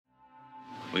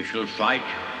We shall fight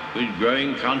with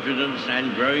growing confidence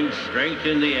and growing strength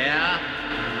in the air.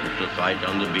 We shall fight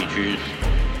on the beaches.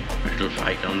 We shall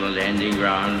fight on the landing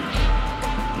grounds.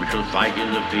 We shall fight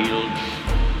in the fields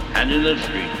and in the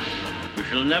streets. We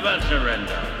shall never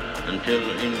surrender until,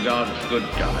 in God's good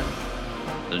time,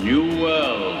 the new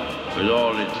world, with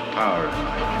all its power and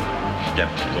might,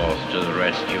 steps forth to the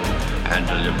rescue and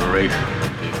the liberation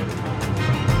of people.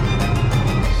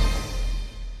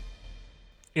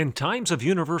 In times of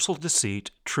universal deceit,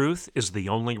 truth is the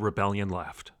only rebellion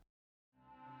left.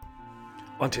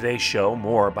 On today's show,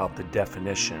 more about the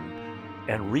definition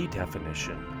and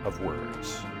redefinition of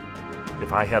words.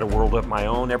 If I had a world of my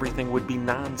own, everything would be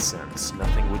nonsense.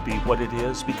 Nothing would be what it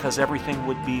is because everything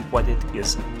would be what it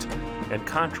isn't. And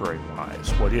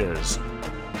contrary-wise, what is,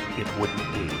 it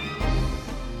wouldn't be.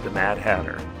 The Mad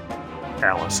Hatter,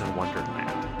 Alice in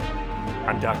Wonderland.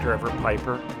 I'm Dr. Everett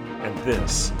Piper, and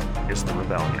this is The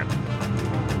Rebellion.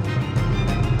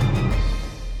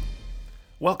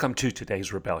 Welcome to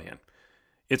today's Rebellion.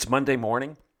 It's Monday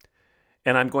morning,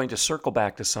 and I'm going to circle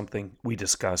back to something we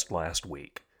discussed last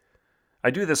week.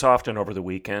 I do this often over the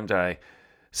weekend. I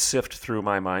sift through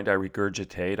my mind, I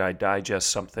regurgitate, I digest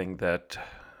something that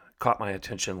caught my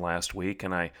attention last week,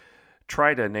 and I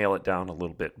try to nail it down a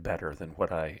little bit better than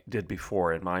what I did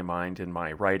before in my mind, in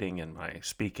my writing, in my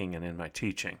speaking, and in my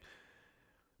teaching.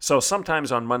 So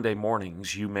sometimes on Monday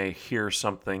mornings, you may hear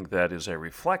something that is a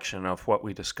reflection of what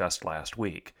we discussed last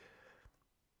week.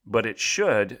 But it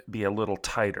should be a little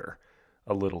tighter,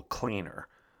 a little cleaner,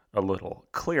 a little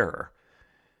clearer,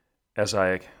 as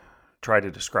I try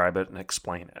to describe it and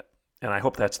explain it. And I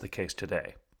hope that's the case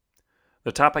today.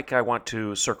 The topic I want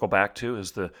to circle back to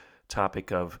is the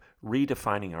topic of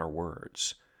redefining our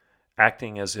words,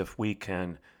 acting as if we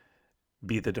can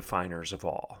be the definers of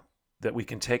all, that we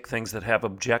can take things that have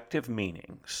objective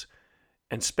meanings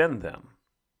and spin them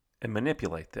and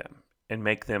manipulate them and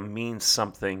make them mean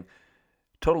something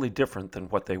totally different than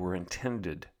what they were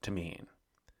intended to mean.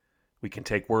 We can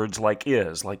take words like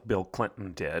is, like Bill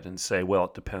Clinton did, and say, well,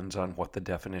 it depends on what the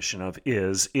definition of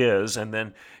is, and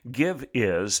then give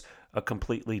is a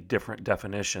completely different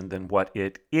definition than what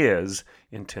it is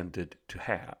intended to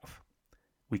have.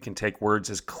 We can take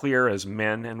words as clear as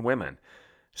men and women,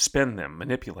 spin them,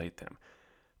 manipulate them,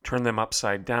 turn them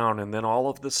upside down, and then all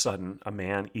of a sudden, a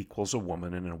man equals a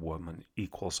woman and a woman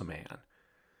equals a man.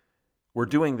 We're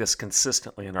doing this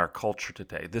consistently in our culture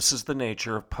today. This is the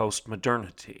nature of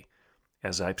postmodernity.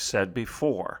 As I've said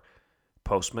before,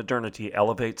 postmodernity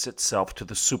elevates itself to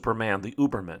the Superman, the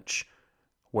Ubermensch,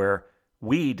 where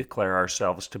we declare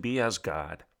ourselves to be as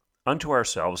God, unto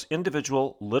ourselves,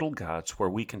 individual little gods where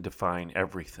we can define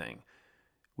everything.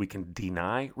 We can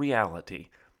deny reality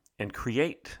and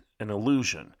create an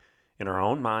illusion in our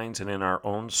own minds and in our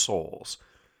own souls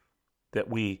that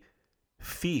we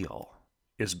feel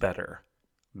is better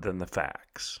than the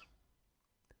facts.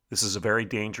 This is a very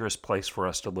dangerous place for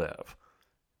us to live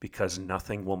because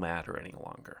nothing will matter any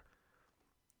longer.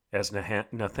 As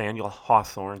Nathaniel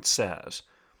Hawthorne says,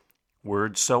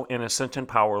 words so innocent and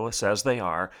powerless as they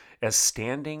are, as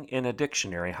standing in a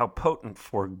dictionary, how potent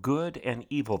for good and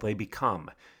evil they become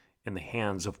in the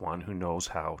hands of one who knows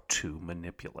how to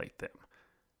manipulate them.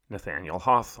 Nathaniel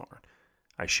Hawthorne.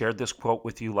 I shared this quote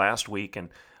with you last week, and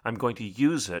I'm going to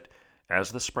use it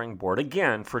as the springboard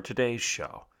again for today's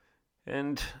show.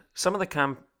 And some of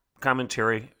the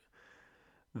commentary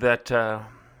that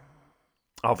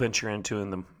I'll venture into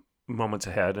in the moments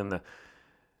ahead, in the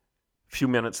few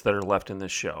minutes that are left in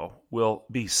this show, will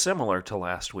be similar to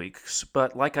last week's,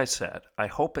 but like I said, I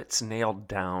hope it's nailed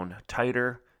down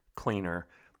tighter, cleaner,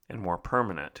 and more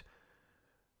permanent.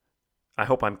 I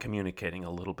hope I'm communicating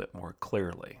a little bit more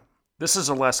clearly. This is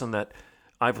a lesson that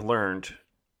I've learned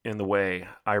in the way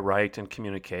I write and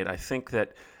communicate. I think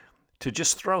that to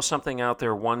just throw something out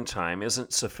there one time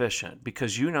isn't sufficient,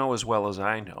 because you know as well as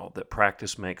I know that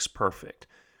practice makes perfect.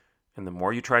 And the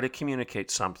more you try to communicate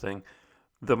something,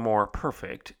 the more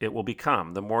perfect it will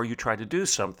become. The more you try to do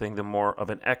something, the more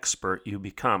of an expert you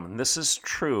become. And this is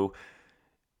true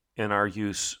in our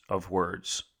use of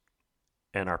words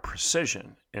and our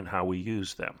precision in how we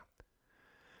use them.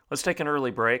 Let's take an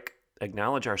early break,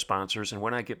 acknowledge our sponsors, and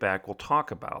when I get back, we'll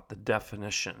talk about the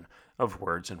definition of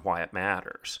words and why it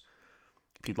matters.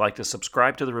 If you'd like to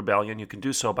subscribe to The Rebellion, you can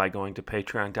do so by going to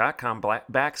patreon.com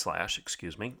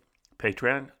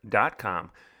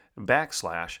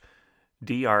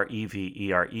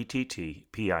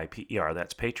patreon.com/DREVERETTPIPER.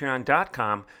 That's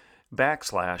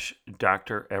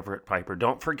patreon.com/Dr. Everett Piper.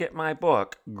 Don't forget my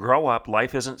book, Grow Up,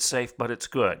 Life Isn't Safe, But It's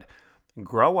Good.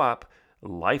 Grow Up,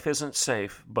 Life Isn't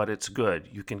Safe, But It's Good.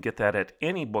 You can get that at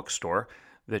any bookstore.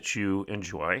 that you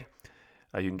enjoy.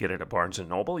 You can get it at Barnes &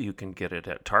 Noble, you can get it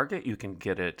at Target, you can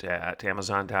get it at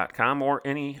Amazon.com or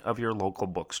any of your local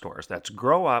bookstores. That's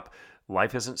Grow Up,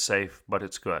 Life Isn't Safe, but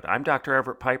It's Good. I'm Dr.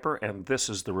 Everett Piper, and this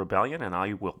is The Rebellion, and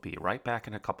I will be right back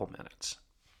in a couple minutes.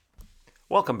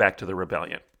 Welcome back to The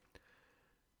Rebellion.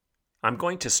 I'm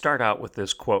going to start out with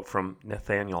this quote from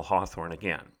Nathaniel Hawthorne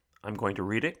again. I'm going to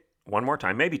read it one more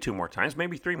time, maybe two more times,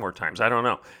 maybe three more times, I don't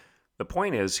know. The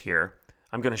point is here,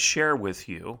 I'm going to share with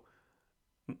you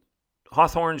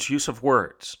Hawthorne's use of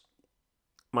words.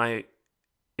 My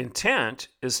intent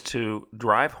is to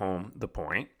drive home the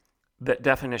point that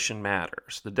definition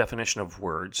matters. The definition of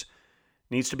words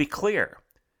needs to be clear.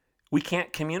 We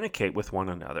can't communicate with one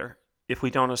another if we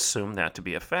don't assume that to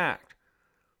be a fact.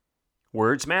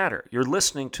 Words matter. You're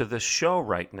listening to this show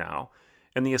right now,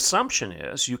 and the assumption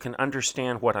is you can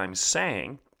understand what I'm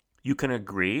saying. You can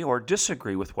agree or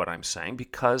disagree with what I'm saying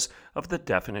because of the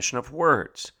definition of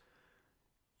words.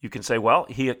 You can say, well,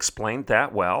 he explained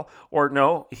that well, or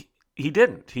no, he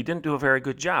didn't. He didn't do a very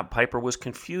good job. Piper was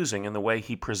confusing in the way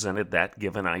he presented that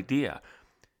given idea.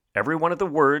 Every one of the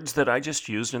words that I just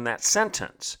used in that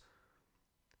sentence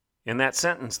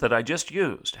that I just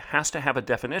used, has to have a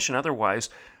definition.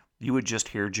 Otherwise, you would just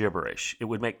hear gibberish. It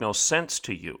would make no sense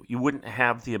to you. You wouldn't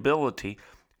have the ability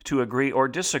to agree or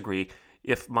disagree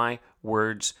if my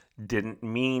words didn't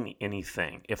mean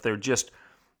anything, if they're just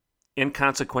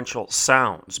inconsequential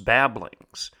sounds,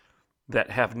 babblings that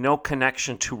have no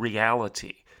connection to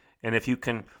reality. And if you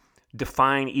can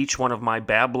define each one of my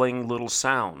babbling little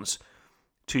sounds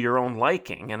to your own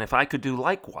liking, and if I could do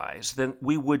likewise, then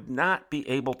we would not be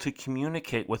able to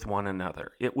communicate with one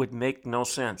another. It would make no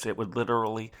sense. It would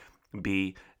literally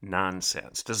be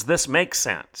nonsense. Does this make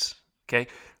sense? Okay,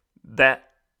 that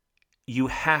you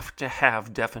have to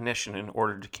have definition in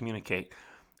order to communicate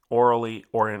orally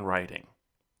or in writing.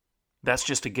 That's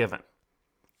just a given.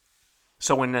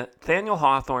 So when Nathaniel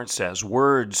Hawthorne says,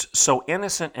 words so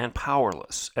innocent and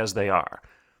powerless as they are,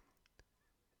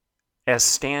 as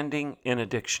standing in a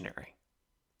dictionary,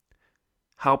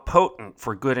 how potent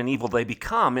for good and evil they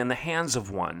become in the hands of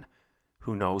one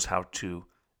who knows how to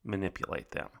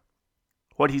manipulate them.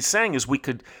 What he's saying is we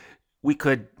could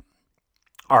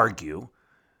argue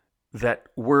that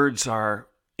words are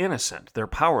innocent, they're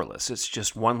powerless. It's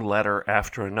just one letter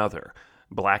after another.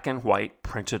 Black and white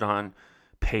printed on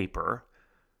paper.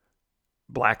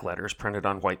 Black letters printed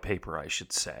on white paper, I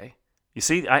should say. You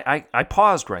see, I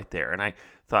paused right there and I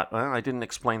thought, well, I didn't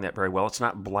explain that very well. It's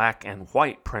not black and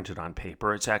white printed on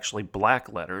paper. It's actually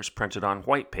black letters printed on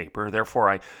white paper. Therefore,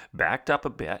 I backed up a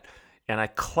bit and I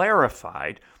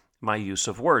clarified my use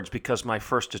of words because my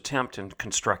first attempt in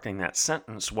constructing that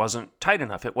sentence wasn't tight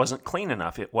enough. It wasn't clean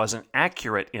enough. It wasn't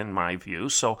accurate in my view,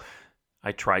 so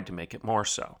I tried to make it more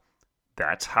so.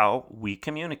 That's how we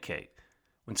communicate.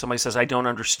 When somebody says, I don't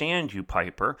understand you,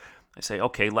 Piper, I say,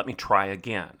 okay, let me try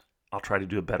again. I'll try to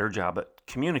do a better job at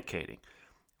communicating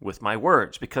with my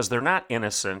words because they're not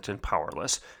innocent and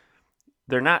powerless.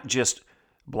 They're not just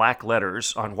black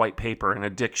letters on white paper in a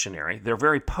dictionary. They're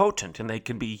very potent and they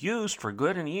can be used for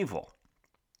good and evil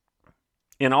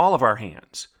in all of our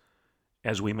hands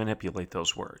as we manipulate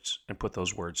those words and put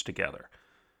those words together.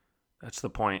 That's the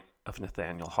point of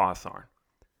Nathaniel Hawthorne.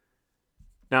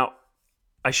 Now,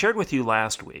 I shared with you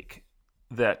last week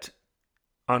that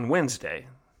on Wednesday,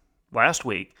 last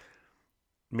week,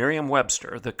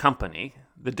 Merriam-Webster, the company,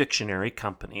 the dictionary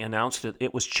company, announced that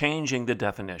it was changing the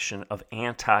definition of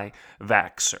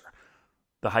anti-vaxxer,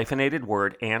 the hyphenated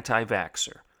word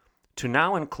anti-vaxxer, to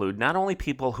now include not only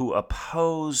people who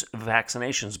oppose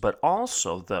vaccinations, but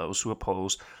also those who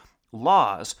oppose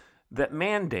laws that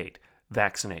mandate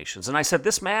vaccinations. And I said,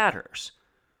 this matters.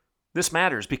 This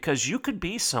matters because you could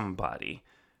be somebody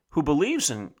who believes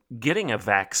in getting a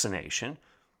vaccination,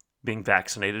 being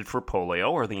vaccinated for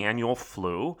polio or the annual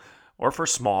flu or for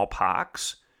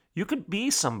smallpox. You could be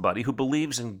somebody who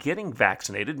believes in getting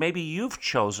vaccinated. Maybe you've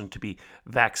chosen to be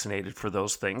vaccinated for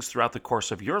those things throughout the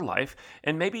course of your life,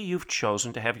 and maybe you've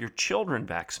chosen to have your children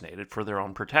vaccinated for their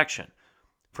own protection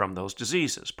from those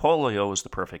diseases. Polio is the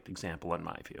perfect example in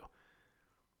my view.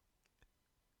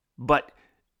 But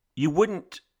you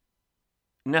wouldn't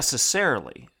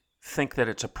necessarily think that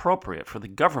it's appropriate for the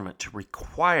government to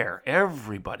require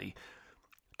everybody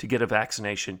to get a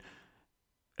vaccination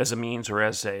as a means or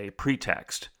as a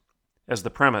pretext, as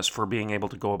the premise for being able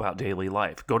to go about daily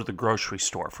life. Go to the grocery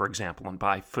store, for example, and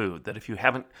buy food. That if you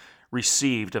haven't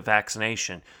received a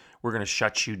vaccination, we're going to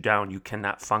shut you down. You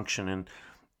cannot function in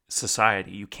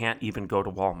society. You can't even go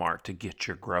to Walmart to get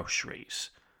your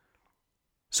groceries.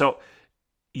 So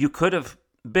you could have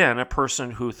been a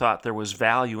person who thought there was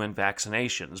value in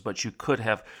vaccinations, but you could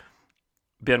have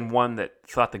been one that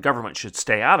thought the government should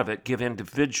stay out of it, give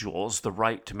individuals the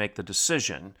right to make the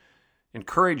decision,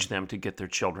 encourage them to get their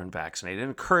children vaccinated,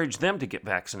 encourage them to get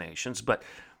vaccinations, but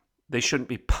they shouldn't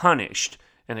be punished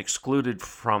and excluded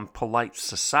from polite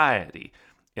society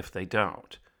if they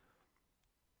don't.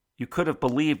 You could have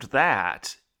believed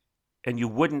that, and you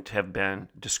wouldn't have been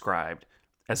described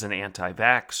as an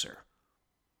anti-vaxxer.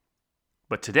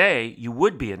 But today, you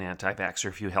would be an anti-vaxxer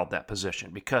if you held that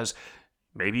position, because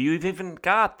maybe you've even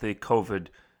got the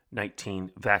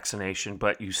COVID-19 vaccination,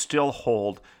 but you still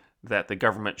hold that the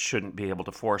government shouldn't be able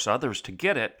to force others to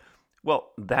get it.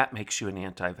 Well, that makes you an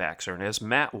anti-vaxxer. And as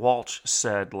Matt Walsh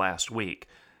said last week,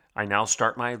 I now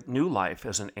start my new life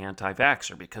as an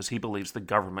anti-vaxxer because he believes the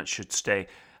government should stay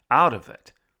out of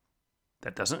it.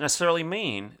 That doesn't necessarily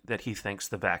mean that he thinks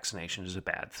the vaccination is a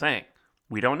bad thing.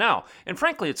 We don't know. And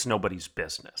frankly, it's nobody's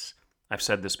business. I've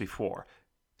said this before.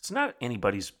 It's not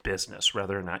anybody's business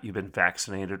whether or not you've been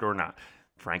vaccinated or not.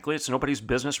 Frankly, it's nobody's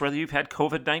business whether you've had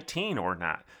COVID-19 or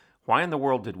not. Why in the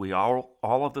world did we all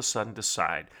of a sudden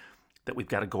decide that we've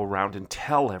got to go around and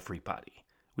tell everybody?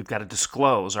 We've got to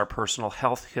disclose our personal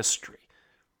health history.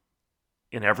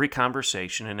 In every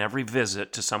conversation, in every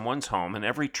visit to someone's home, in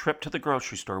every trip to the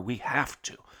grocery store, we have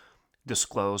to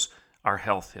disclose our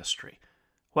health history.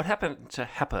 What happened to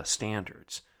HEPA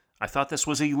standards? I thought this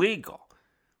was illegal.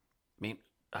 I mean,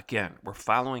 again, we're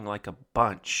following like a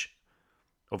bunch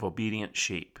of obedient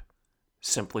sheep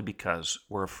simply because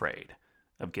we're afraid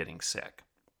of getting sick.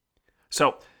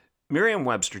 So,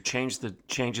 Merriam-Webster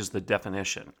changes the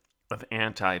definition of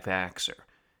anti-vaxxer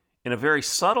in a very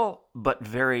subtle but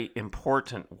very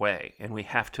important way, and we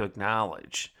have to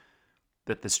acknowledge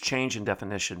that this change in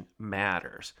definition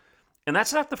matters. And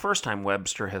that's not the first time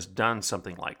Webster has done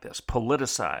something like this,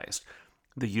 politicized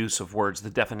the use of words, the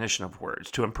definition of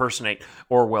words, to impersonate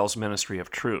Orwell's Ministry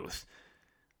of Truth.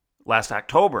 Last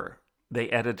October, they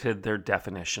edited their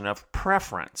definition of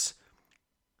preference.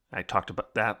 I talked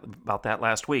about that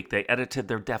last week. They edited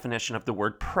their definition of the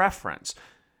word preference,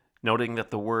 noting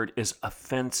that the word is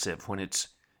offensive when it's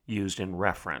used in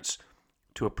reference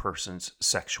to a person's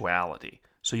sexuality.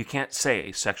 So you can't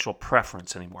say sexual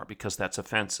preference anymore because that's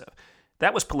offensive.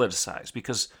 That was politicized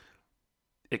because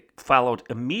it followed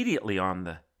immediately on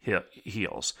the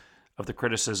heels of the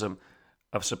criticism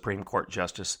of Supreme Court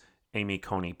Justice Amy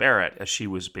Coney Barrett as she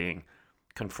was being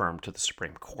confirmed to the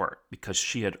Supreme Court because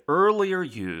she had earlier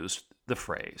used the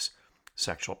phrase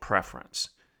sexual preference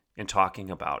in talking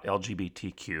about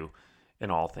LGBTQ and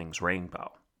all things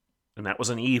rainbow. And that was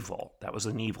an evil. That was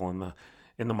an evil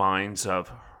in the minds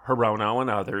of Hirono and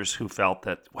others who felt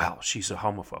that, well, she's a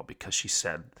homophobe because she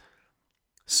said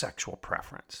sexual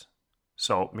preference.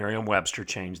 So Merriam-Webster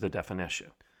changed the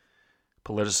definition,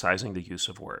 politicizing the use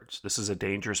of words. This is a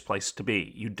dangerous place to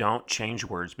be. You don't change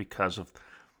words because of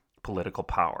political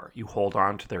power. You hold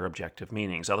on to their objective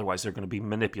meanings. Otherwise, they're going to be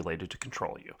manipulated to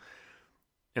control you.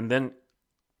 And then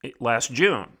last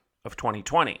June of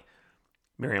 2020,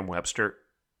 Merriam-Webster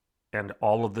and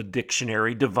all of the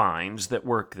dictionary divines that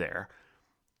work there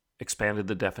expanded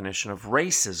the definition of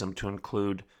racism to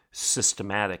include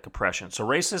systematic oppression. So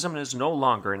racism is no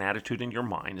longer an attitude in your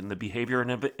mind and the behavior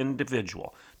of an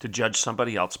individual to judge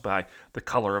somebody else by the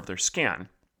color of their skin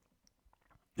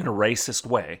in a racist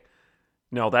way.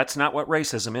 No, that's not what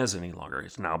racism is any longer.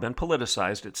 It's now been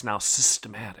politicized. It's now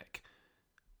systematic.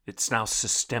 It's now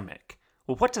systemic.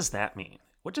 Well, what does that mean?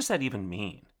 What does that even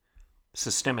mean?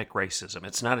 Systemic racism.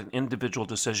 It's not an individual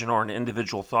decision or an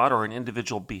individual thought or an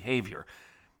individual behavior.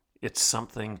 It's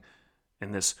something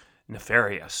in this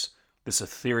nefarious, this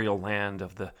ethereal land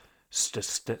of the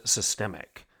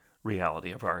systemic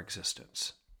reality of our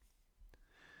existence.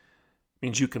 It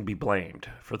means you can be blamed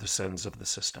for the sins of the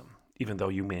system, even though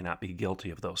you may not be guilty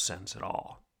of those sins at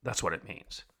all. That's what it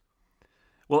means.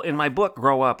 Well, in my book,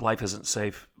 Grow Up, Life Isn't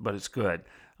Safe, But It's Good,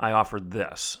 I offered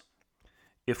this.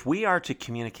 If we are to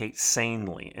communicate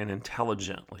sanely and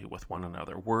intelligently with one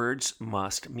another, words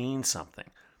must mean something.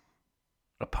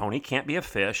 A pony can't be a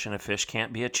fish, and a fish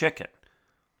can't be a chicken.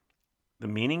 The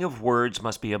meaning of words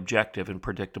must be objective and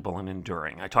predictable and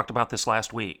enduring. I talked about this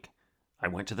last week. I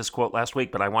went to this quote last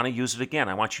week, but I want to use it again.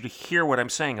 I want you to hear what I'm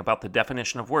saying about the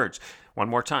definition of words one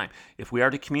more time. If we are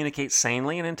to communicate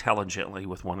sanely and intelligently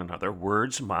with one another,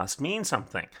 words must mean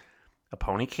something. A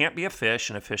pony can't be a fish,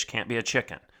 and a fish can't be a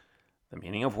chicken. The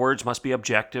meaning of words must be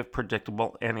objective,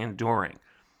 predictable, and enduring.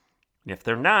 And if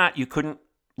they're not, you couldn't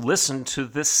listen to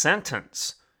this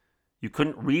sentence. You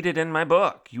couldn't read it in my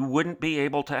book. You wouldn't be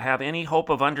able to have any hope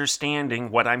of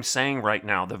understanding what I'm saying right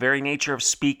now. The very nature of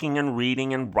speaking and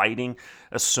reading and writing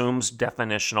assumes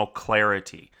definitional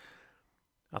clarity.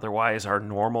 Otherwise, our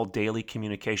normal daily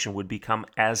communication would become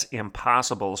as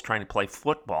impossible as trying to play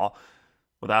football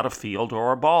without a field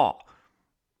or a ball.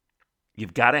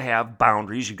 You've got to have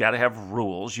boundaries, you've got to have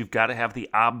rules, you've got to have the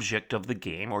object of the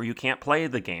game, or you can't play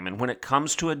the game. And when it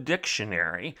comes to a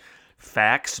dictionary,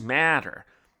 facts matter,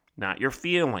 not your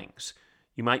feelings.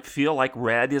 You might feel like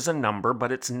red is a number,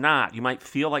 but it's not. You might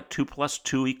feel like 2 +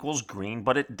 2 = green,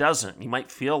 but it doesn't. You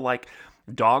might feel like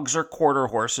dogs are quarter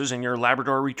horses and your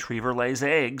Labrador Retriever lays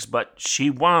eggs, but she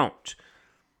won't.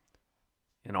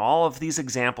 In all of these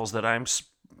examples that I'm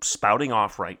spouting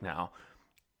off right now,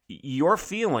 your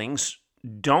feelings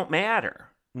don't matter.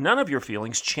 None of your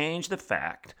feelings change the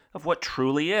fact of what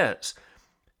truly is.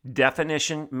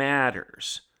 Definition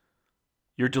matters.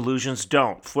 Your delusions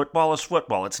don't. Football is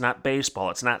football. It's not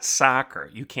baseball. It's not soccer.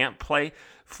 You can't play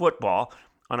football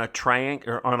on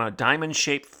a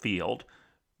diamond-shaped field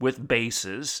with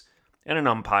bases and an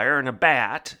umpire and a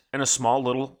bat and a small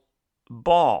little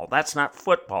ball. That's not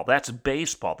football. That's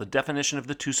baseball. The definition of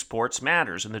the two sports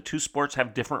matters, and the two sports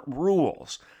have different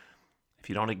rules. If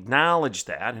you don't acknowledge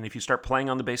that, and if you start playing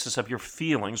on the basis of your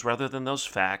feelings rather than those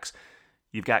facts,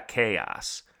 you've got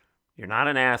chaos. You're not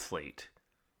an athlete.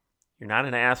 You're not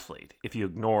an athlete if you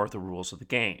ignore the rules of the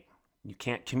game. You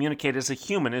can't communicate as a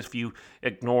human if you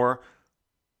ignore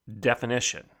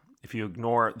definition, if you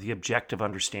ignore the objective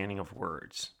understanding of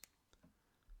words.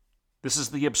 This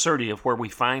is the absurdity of where we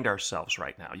find ourselves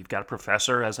right now. You've got a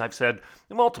professor, as I've said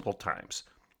multiple times,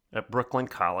 at Brooklyn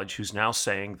College who's now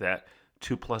saying that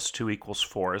 2 + 2 =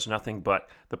 4 is nothing but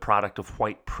the product of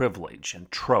white privilege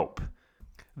and trope.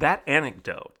 That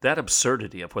anecdote, that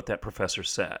absurdity of what that professor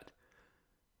said,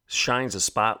 shines a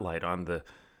spotlight on the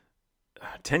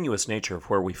tenuous nature of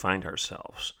where we find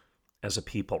ourselves as a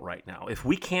people right now. If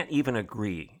we can't even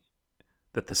agree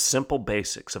that the simple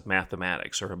basics of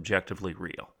mathematics are objectively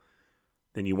real,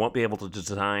 then you won't be able to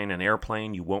design an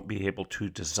airplane, you won't be able to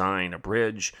design a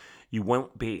bridge, you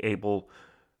won't be able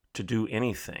to do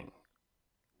anything.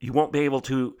 You won't be able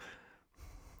to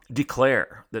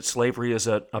declare that slavery is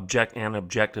an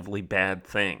objectively bad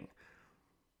thing,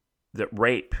 that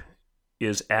rape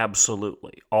is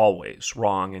absolutely always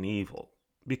wrong and evil,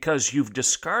 because you've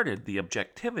discarded the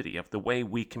objectivity of the way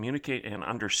we communicate and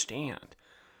understand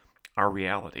our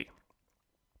reality.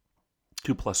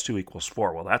 2 + 2 =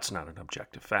 4. Well, that's not an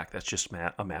objective fact. That's just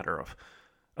a matter of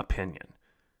opinion.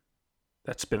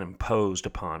 That's been imposed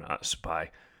upon us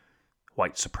by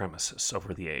white supremacists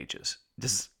over the ages.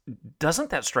 Doesn't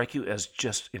that strike you as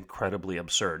just incredibly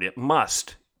absurd?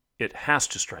 It has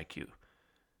to strike you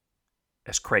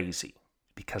as crazy,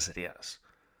 because it is.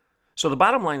 So the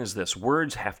bottom line is this: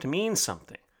 words have to mean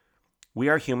something. We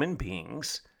are human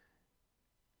beings,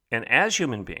 and as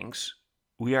human beings,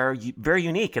 we are very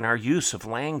unique in our use of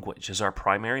language as our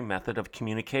primary method of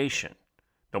communication.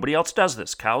 Nobody else does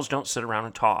this. Cows don't sit around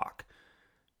and talk.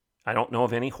 I don't know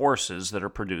of any horses that are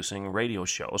producing radio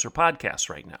shows or podcasts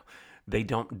right now. They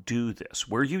don't do this.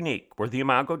 We're unique. We're the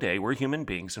Imago Dei. We're human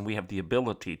beings, and we have the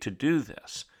ability to do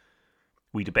this.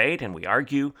 We debate and we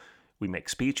argue. We make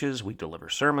speeches. We deliver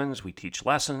sermons. We teach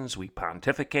lessons. We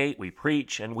pontificate. We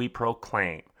preach, and we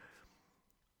proclaim.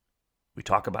 We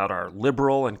talk about our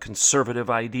liberal and conservative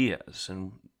ideas,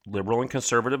 and liberal and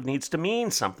conservative needs to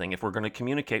mean something if we're going to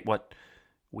communicate what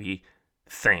we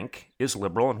think is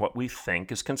liberal and what we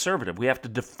think is conservative. We have to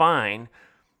define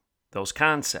those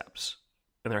concepts,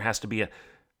 and there has to be a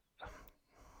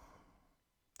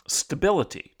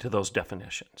stability to those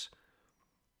definitions.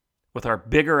 With our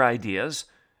bigger ideas,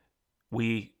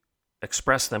 we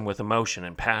express them with emotion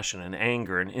and passion and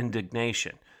anger and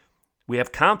indignation. We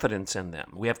have confidence in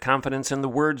them. We have confidence in the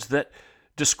words that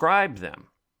describe them.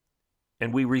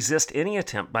 And we resist any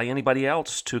attempt by anybody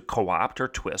else to co-opt or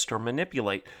twist or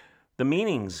manipulate the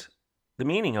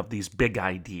meaning of these big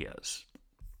ideas.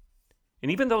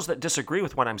 And even those that disagree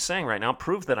with what I'm saying right now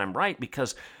prove that I'm right,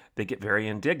 because they get very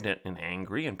indignant and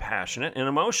angry and passionate and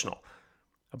emotional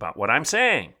about what I'm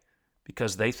saying,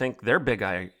 because they think their big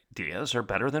ideas are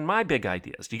better than my big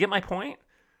ideas. Do you get my point?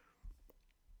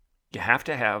 You have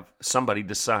to have somebody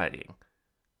deciding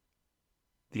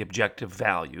the objective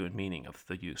value and meaning of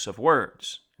the use of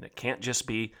words. And it can't just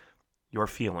be your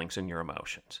feelings and your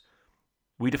emotions.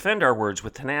 We defend our words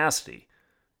with tenacity.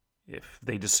 If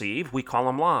they deceive, we call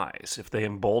them lies. If they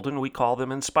embolden, we call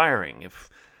them inspiring. If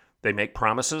they make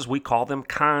promises, we call them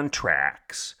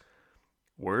contracts.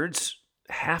 Words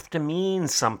have to mean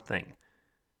something.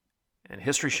 And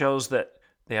history shows that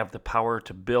they have the power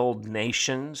to build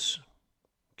nations,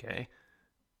 Okay?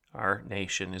 Our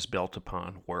nation is built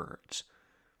upon words.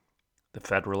 The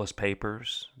Federalist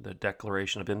Papers, the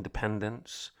Declaration of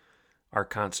Independence, our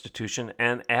Constitution,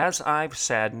 and as I've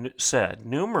said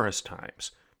numerous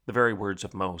times, the very words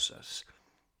of Moses,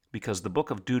 because the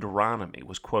book of Deuteronomy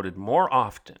was quoted more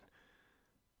often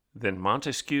than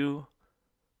Montesquieu,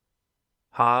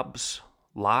 Hobbes,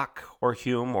 Locke, or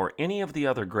Hume, or any of the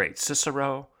other greats,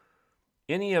 Cicero,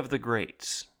 any of the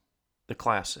greats, the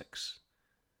classics.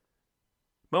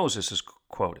 Moses is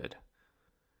quoted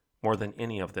more than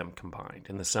any of them combined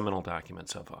in the seminal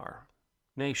documents of our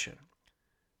nation.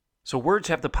 So words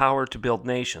have the power to build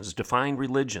nations, define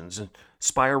religions,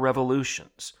 inspire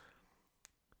revolutions.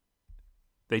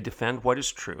 They defend what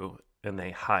is true, and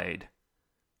they hide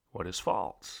what is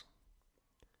false.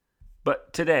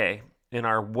 But today, in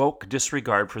our woke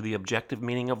disregard for the objective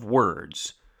meaning of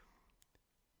words,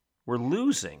 we're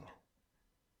losing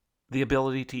the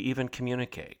ability to even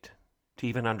communicate, to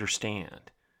even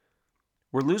understand.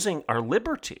 We're losing our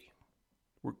liberty.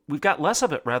 We've got less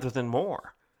of it rather than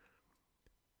more.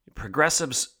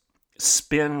 Progressives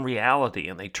spin reality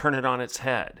and they turn it on its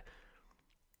head.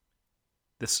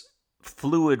 This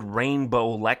fluid rainbow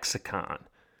lexicon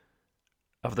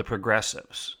of the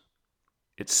progressives.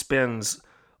 It spins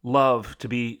love to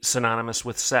be synonymous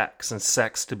with sex and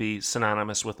sex to be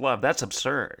synonymous with love. That's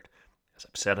absurd. As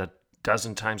I've said a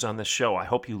dozen times on this show, I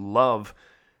hope you love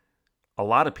a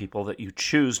lot of people that you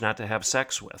choose not to have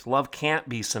sex with. Love can't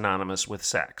be synonymous with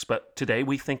sex, but today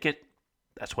we think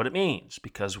that's what it means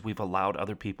because we've allowed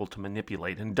other people to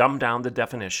manipulate and dumb down the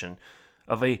definition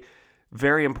of a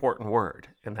very important word,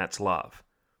 and that's love.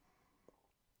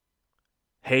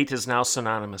 Hate is now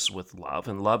synonymous with love,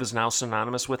 and love is now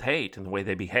synonymous with hate in the way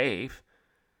they behave.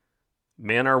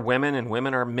 Men are women and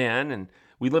women are men, and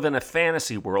we live in a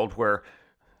fantasy world where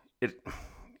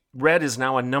red is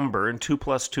now a number and 2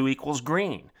 + 2 =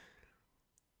 green.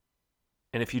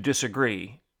 And if you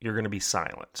disagree, you're going to be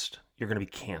silenced. You're going to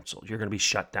be canceled. You're going to be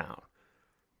shut down.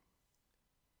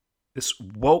 This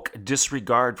woke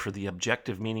disregard for the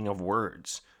objective meaning of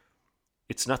words,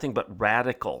 it's nothing but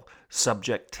radical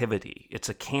subjectivity. It's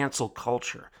a cancel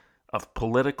culture of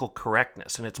political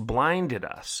correctness, and it's blinded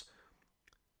us.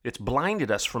 It's blinded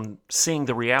us from seeing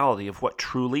the reality of what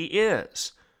truly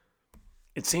is.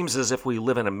 It seems as if we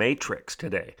live in a matrix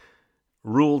today,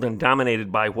 ruled and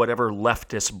dominated by whatever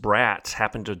leftist brats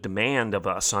happen to demand of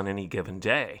us on any given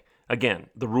day. Again,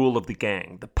 the rule of the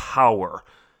gang, the power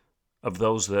of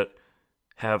those that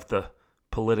have the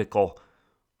political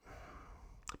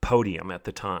podium at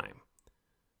the time.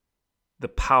 The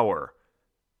power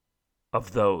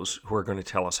of those who are going to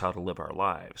tell us how to live our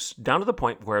lives, down to the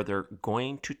point where they're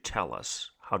going to tell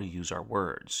us how to use our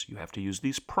words. You have to use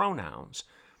these pronouns.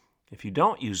 If you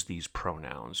don't use these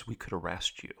pronouns, we could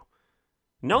arrest you.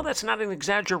 No, that's not an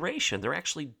exaggeration. They're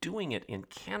actually doing it in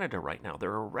Canada right now.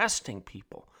 They're arresting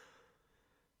people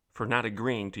for not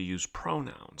agreeing to use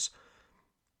pronouns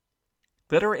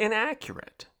that are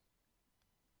inaccurate.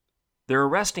 They're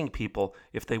arresting people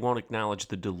if they won't acknowledge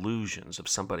the delusions of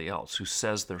somebody else who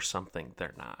says they're something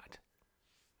they're not.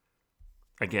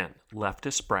 Again,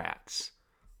 leftist brats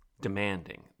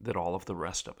demanding that all of the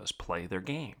rest of us play their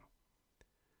game.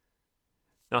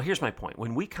 Now, here's my point.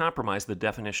 When we compromise the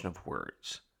definition of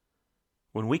words,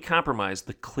 when we compromise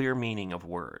the clear meaning of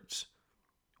words,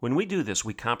 when we do this,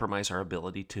 we compromise our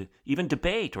ability to even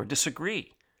debate or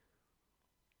disagree.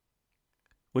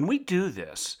 When we do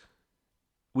this,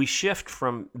 we shift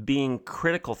from being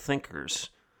critical thinkers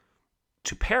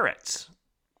to parrots,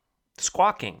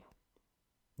 squawking,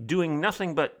 doing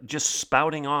nothing but just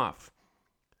spouting off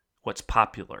what's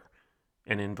popular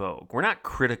and in vogue. We're not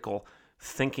critical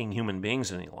thinking human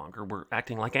beings any longer. We're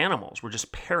acting like animals. We're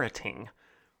just parroting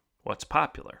what's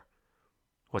popular,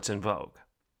 what's in vogue.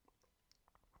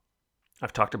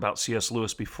 I've talked about C.S.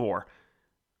 Lewis before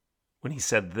when he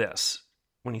said this,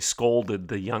 when he scolded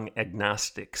the young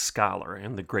agnostic scholar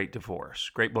in The Great Divorce.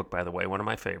 Great book, by the way, one of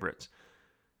my favorites.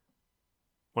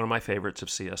 One of my favorites of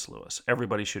C.S. Lewis.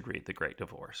 Everybody should read The Great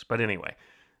Divorce. But anyway,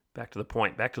 back to the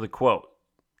point, back to the quote.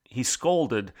 He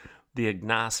scolded the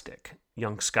agnostic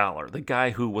young scholar, the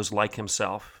guy who was like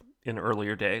himself in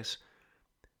earlier days.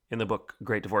 In the book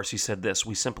Great Divorce, he said this: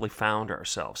 we simply found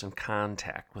ourselves in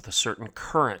contact with a certain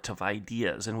current of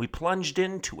ideas, and we plunged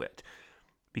into it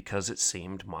because it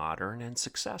seemed modern and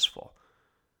successful,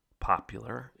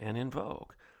 popular and in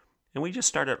vogue. And we just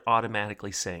started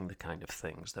automatically saying the kind of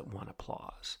things that won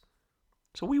applause.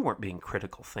 So we weren't being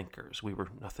critical thinkers. We were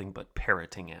nothing but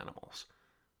parroting animals.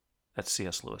 That's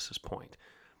C.S. Lewis's point.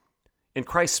 In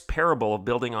Christ's parable of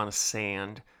building on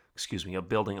sand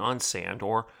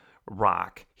or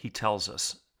rock, he tells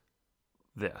us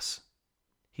this.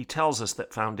 He tells us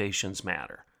that foundations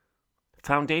matter.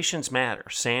 Foundations matter,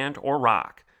 sand or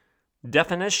rock.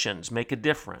 Definitions make a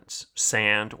difference,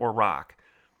 sand or rock.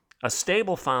 A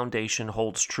stable foundation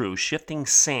holds true. Shifting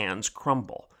sands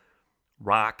crumble.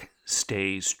 Rock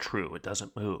stays true. It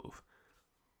doesn't move.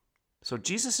 So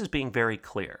Jesus is being very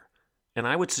clear, and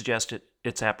I would suggest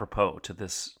it's apropos to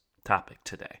this topic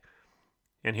today.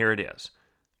 And here it is.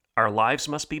 Our lives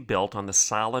must be built on the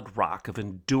solid rock of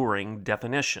enduring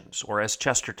definitions, or as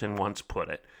Chesterton once put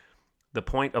it, the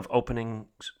point of opening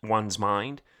one's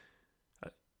mind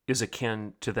is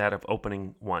akin to that of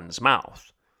opening one's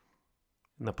mouth.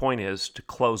 And the point is to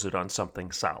close it on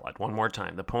something solid. One more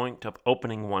time. The point of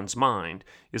opening one's mind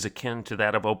is akin to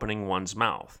that of opening one's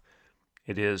mouth.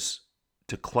 It is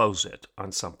to close it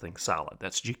on something solid.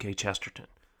 That's G.K. Chesterton.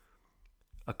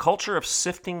 A culture of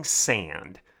sifting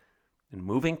sand and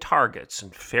moving targets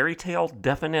and fairy tale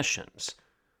definitions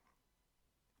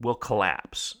will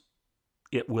collapse.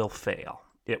 It will fail.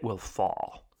 It will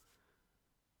fall.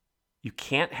 You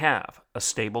can't have a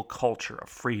stable culture of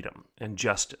freedom and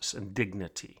justice and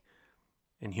dignity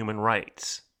and human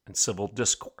rights and civil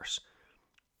discourse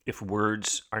if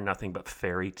words are nothing but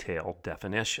fairy tale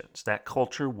definitions. That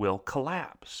culture will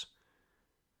collapse.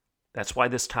 That's why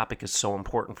this topic is so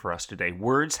important for us today.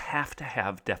 Words have to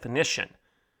have definition.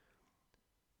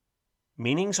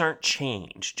 Meanings aren't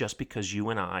changed just because you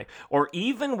and I, or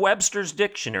even Webster's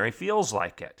dictionary, feels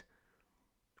like it.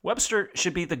 Webster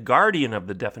should be the guardian of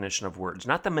the definition of words,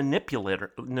 not the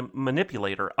manipulator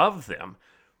of them.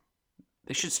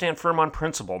 They should stand firm on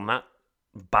principle, not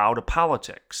bow to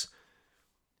politics.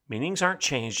 Meanings aren't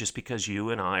changed just because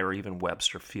you and I, or even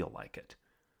Webster, feel like it.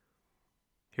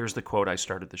 Here's the quote I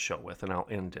started the show with, and I'll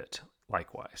end it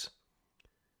likewise.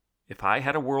 If I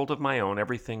had a world of my own,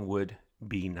 everything would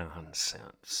be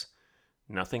nonsense.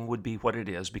 Nothing would be what it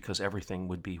is because everything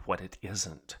would be what it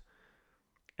isn't.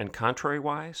 And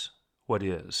contrary-wise, what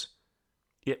is,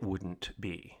 it wouldn't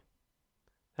be.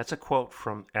 That's a quote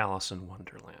from Alice in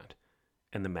Wonderland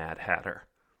and the Mad Hatter.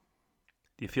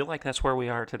 Do you feel like that's where we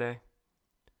are today?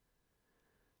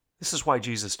 This is why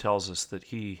Jesus tells us that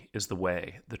he is the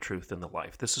way, the truth, and the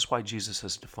life. This is why Jesus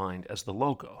is defined as the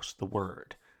Logos, the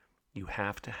Word. You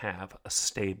have to have a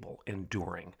stable,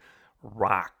 enduring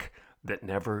rock that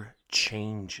never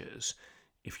changes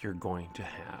if you're going to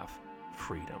have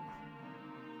freedom.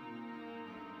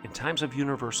 In times of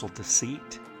universal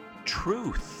deceit,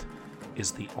 truth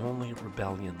is the only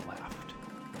rebellion left.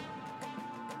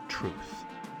 Truth.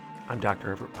 I'm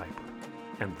Dr. Everett Piper,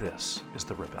 and this is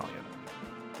The Rebellion.